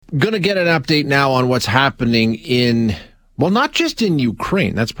Going to get an update now on what's happening in, well, not just in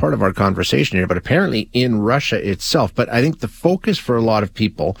Ukraine. That's part of our conversation here, but apparently in Russia itself. But I think the focus for a lot of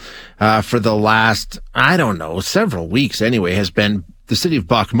people for the last, several weeks anyway, has been the city of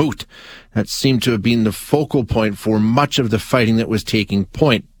Bakhmut. That seemed to have been the focal point for much of the fighting that was taking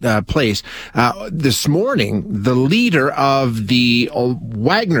place. This morning, the leader of the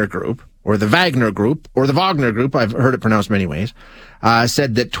Wagner Group, or the Wagner Group, or the Wagner Group, I've heard it pronounced many ways,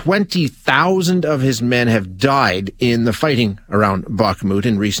 said that 20,000 of his men have died in the fighting around Bakhmut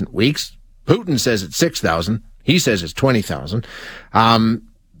in recent weeks. Putin says it's 6,000. He says it's 20,000.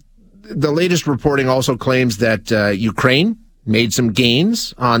 The latest reporting also claims that Ukraine made some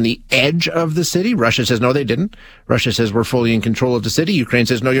gains on the edge of the city. Russia says, no, they didn't. Russia says, we're fully in control of the city. Ukraine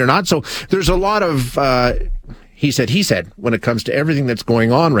says, no, you're not. So there's a lot of he said, when it comes to everything that's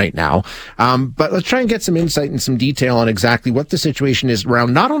going on right now. But let's try and get some insight and some detail on exactly what the situation is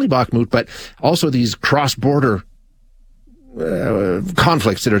around not only Bakhmut, but also these cross-border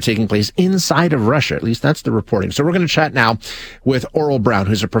conflicts that are taking place inside of Russia. At least that's the reporting. So we're going to chat now with Oral Brown,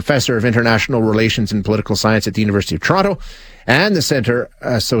 who's a professor of international relations and political science at the University of Toronto and the Center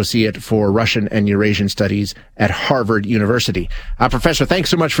Associate for Russian and Eurasian Studies at Harvard University. Professor,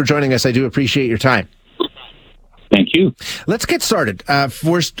 thanks so much for joining us. I do appreciate your time. Thank you. Let's get started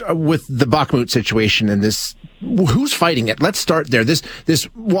first with the Bakhmut situation and this. Who's fighting it? Let's start there. This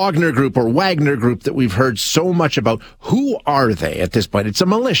Wagner Group or Wagner Group that we've heard so much about. Who are they at this point? It's a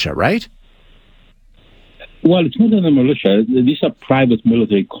militia, right? Well, it's more than a militia. These are private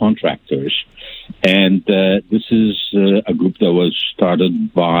military contractors, and this is a group that was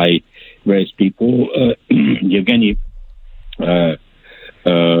started by various people. Yevgeny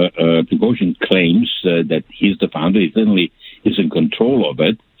Prigozhin claims that he's the founder. He certainly is in control of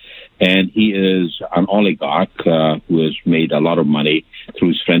it. And he is an oligarch who has made a lot of money through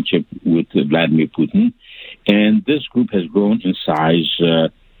his friendship with Vladimir Putin. And this group has grown in size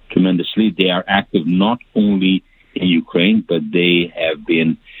tremendously. They are active not only in Ukraine, but they have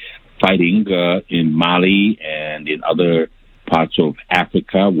been fighting in Mali and in other parts of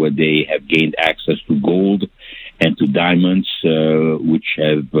Africa where they have gained access to gold and to diamonds, which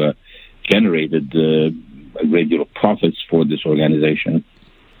have generated a great deal of profits for this organization.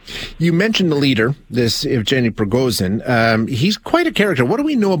 You mentioned the leader, this Evgeny Prigozhin. He's quite a character. What do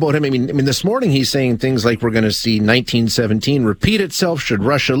we know about him? I mean, this morning he's saying things like we're going to see 1917 repeat itself. Should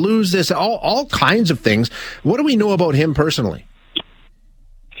Russia lose this? All kinds of things. What do we know about him personally?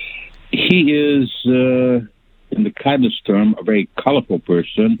 He is, in the kindest term, a very colorful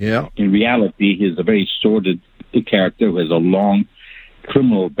person. Yeah. In reality, he's a very sordid character who has a long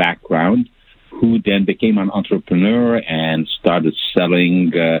criminal background, who then became an entrepreneur and started selling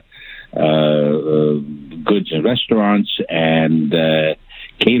goods in restaurants and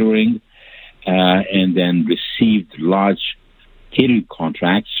catering, and then received large catering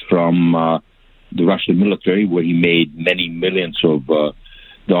contracts from the Russian military, where he made many millions of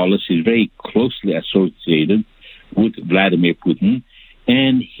dollars. He's very closely associated with Vladimir Putin,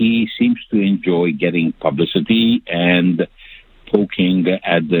 and he seems to enjoy getting publicity and poking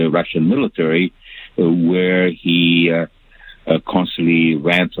at the Russian military, where he constantly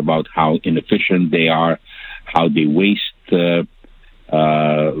rants about how inefficient they are, how they waste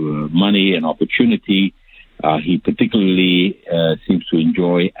money and opportunity. He particularly seems to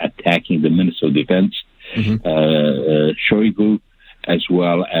enjoy attacking the Minister of Defense, Shoigu, as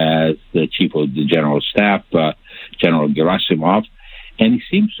well as the Chief of the General Staff, General Gerasimov. And he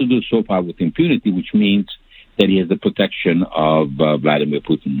seems to do so far with impunity, which means that he has the protection of Vladimir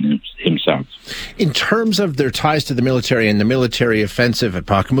Putin himself. In terms of their ties to the military and the military offensive at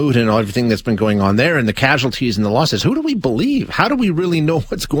Bakhmut and everything that's been going on there and the casualties and the losses, who do we believe? How do we really know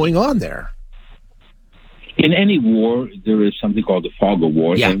what's going on there? In any war, there is something called the fog of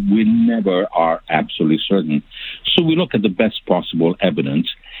war, and we never are absolutely certain. So we look at the best possible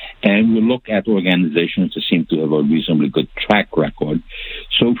evidence, and we look at organizations that seem to have a reasonably good track record.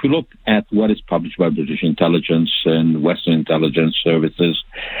 So if we look at what is published by British intelligence and Western intelligence services,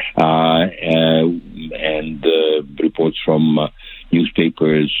 and reports from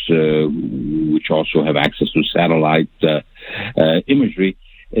newspapers, which also have access to satellite imagery,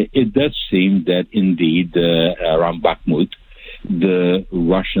 it does seem that indeed around Bakhmut, the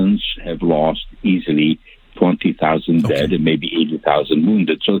Russians have lost easily 20,000 dead and maybe 80,000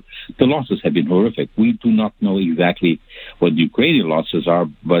 wounded. So the losses have been horrific. We do not know exactly what the Ukrainian losses are,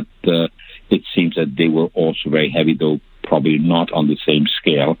 but it seems that they were also very heavy, though probably not on the same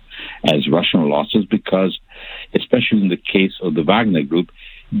scale as Russian losses, because especially in the case of the Wagner Group,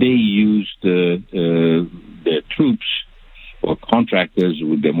 they used their troops or contractors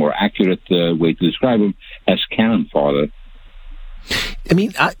would be a more accurate way to describe him, as cannon fodder. I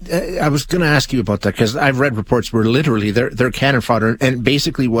mean, I was going to ask you about that because I've read reports where literally they're cannon fodder, and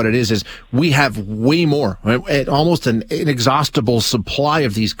basically what it is we have way more, almost an inexhaustible supply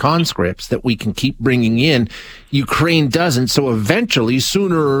of these conscripts that we can keep bringing in. Ukraine doesn't, so eventually,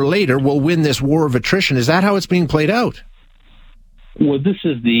 sooner or later, we'll win this war of attrition. Is that how it's being played out? Well, this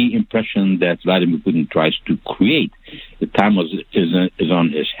is the impression that Vladimir Putin tries to create. The time is on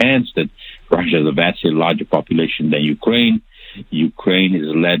his hands, that Russia has a vastly larger population than Ukraine. Ukraine is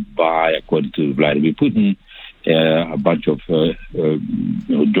led by, according to Vladimir Putin, a bunch of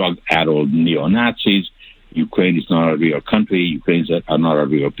drug-addled neo-Nazis. Ukraine is not a real country. Ukrainians are not a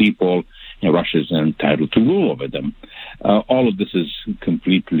real people, and Russia is entitled to rule over them. All of this is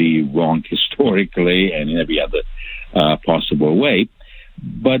completely wrong historically and in every other possible way.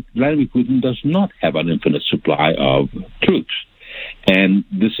 But Vladimir Putin does not have an infinite supply of troops. And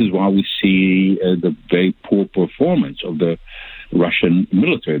this is why we see the very poor performance of the Russian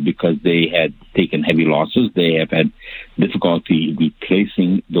military, because they had taken heavy losses. They have had difficulty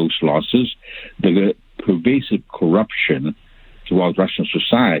replacing those losses. The pervasive corruption throughout Russian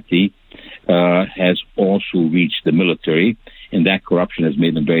society has also reached the military, and that corruption has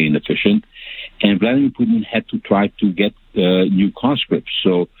made them very inefficient. And Vladimir Putin had to try to get new conscripts.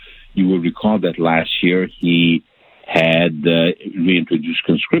 So you will recall that last year he had reintroduced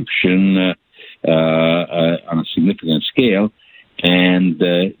conscription on a significant scale, and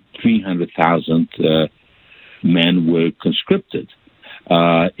 300,000 men were conscripted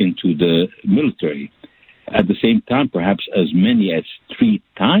into the military. At the same time, perhaps as many as 3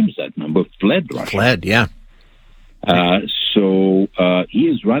 times that number fled Russia. Fled, yeah. So he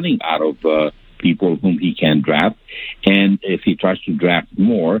is running out of people whom he can draft, and if he tries to draft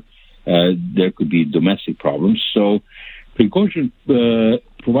more, there could be domestic problems. So Prigozhin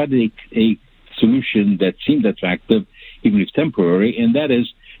provided a solution that seemed attractive, even if temporary, and that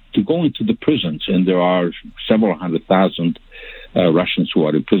is to go into the prisons. And there are several 100,000 Russians who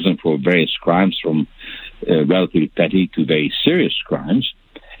are in prison for various crimes, from relatively petty to very serious crimes.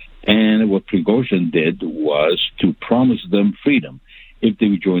 And what Prigozhin did was to promise them freedom. If they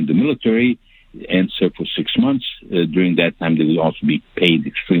would join the military and serve for 6 months, during that time they would also be paid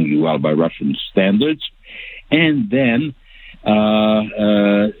extremely well by Russian standards. And then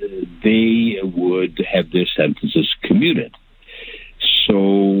they would have their sentences commuted.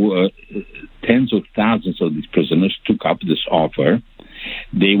 So tens of thousands of these prisoners took up this offer.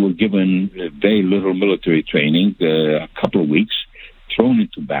 They were given very little military training, a couple of weeks, thrown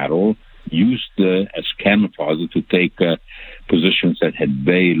into battle, used as cannon fodder to take positions that had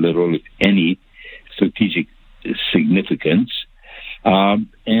very little, if any, strategic significance.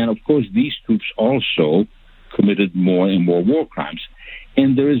 And of course, these troops also committed more and more war crimes.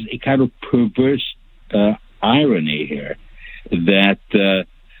 And there is a kind of perverse irony here that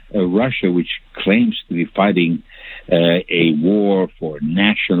Russia, which claims to be fighting a war for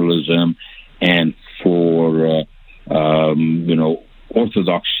nationalism and for,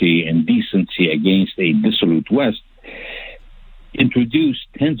 orthodoxy and decency against a dissolute West, introduced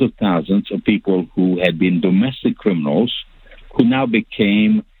tens of thousands of people who had been domestic criminals who now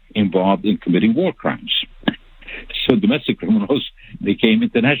became involved in committing war crimes. So domestic criminals became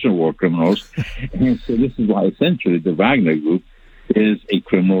international war criminals. And so this is why essentially the Wagner Group is a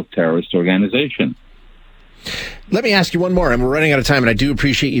criminal terrorist organization. Let me ask you one more, and we're running out of time, and I do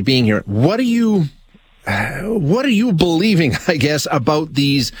appreciate you being here. What are you believing, I guess, about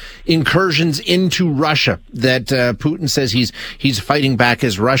these incursions into Russia that Putin says he's fighting back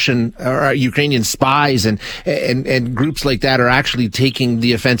as Russian or Ukrainian spies and groups like that are actually taking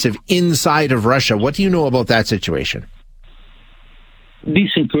the offensive inside of Russia? What do you know about that situation?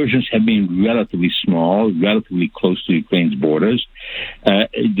 These incursions have been relatively small, relatively close to Ukraine's borders.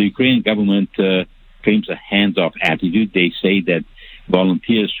 The Ukrainian government claims a hands-off attitude. They say that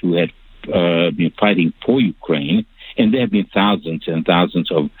volunteers who had been fighting for Ukraine, and there have been thousands and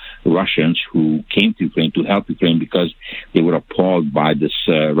thousands of Russians who came to Ukraine to help Ukraine because they were appalled by this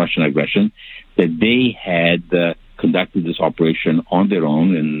Russian aggression, that they had conducted this operation on their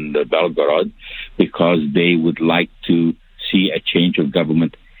own in Belgorod because they would like to see a change of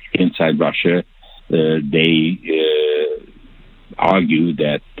government inside Russia. They argue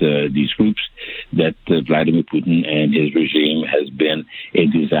that these groups, that Vladimir Putin and his regime has been a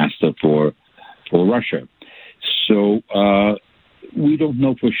disaster for Russia. So we don't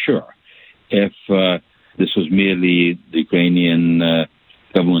know for sure if this was merely the Ukrainian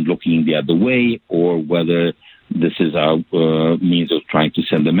government looking the other way, or whether this is our means of trying to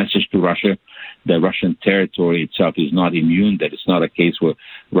send a message to Russia the Russian territory itself is not immune, that it's not a case where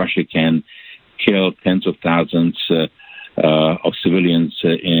Russia can kill tens of thousands of civilians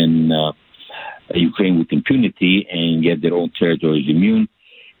in Ukraine with impunity, and yet their own territory is immune.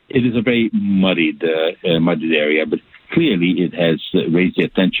 It is a very muddied area, but clearly it has raised the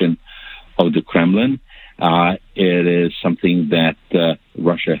attention of the Kremlin. It is something that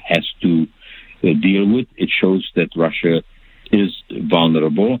Russia has to deal with. It shows that Russia is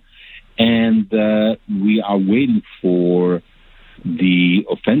vulnerable, and we are waiting for the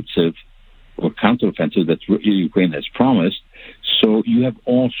offensive or counteroffensive that Ukraine has promised. So you have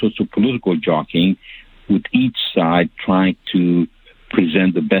all sorts of political jockeying, with each side trying to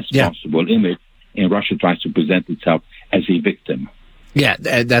present the best possible image, and Russia tries to present itself as a victim. Yeah,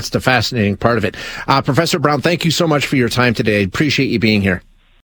 that's the fascinating part of it. Professor Brown, thank you so much for your time today. I appreciate you being here.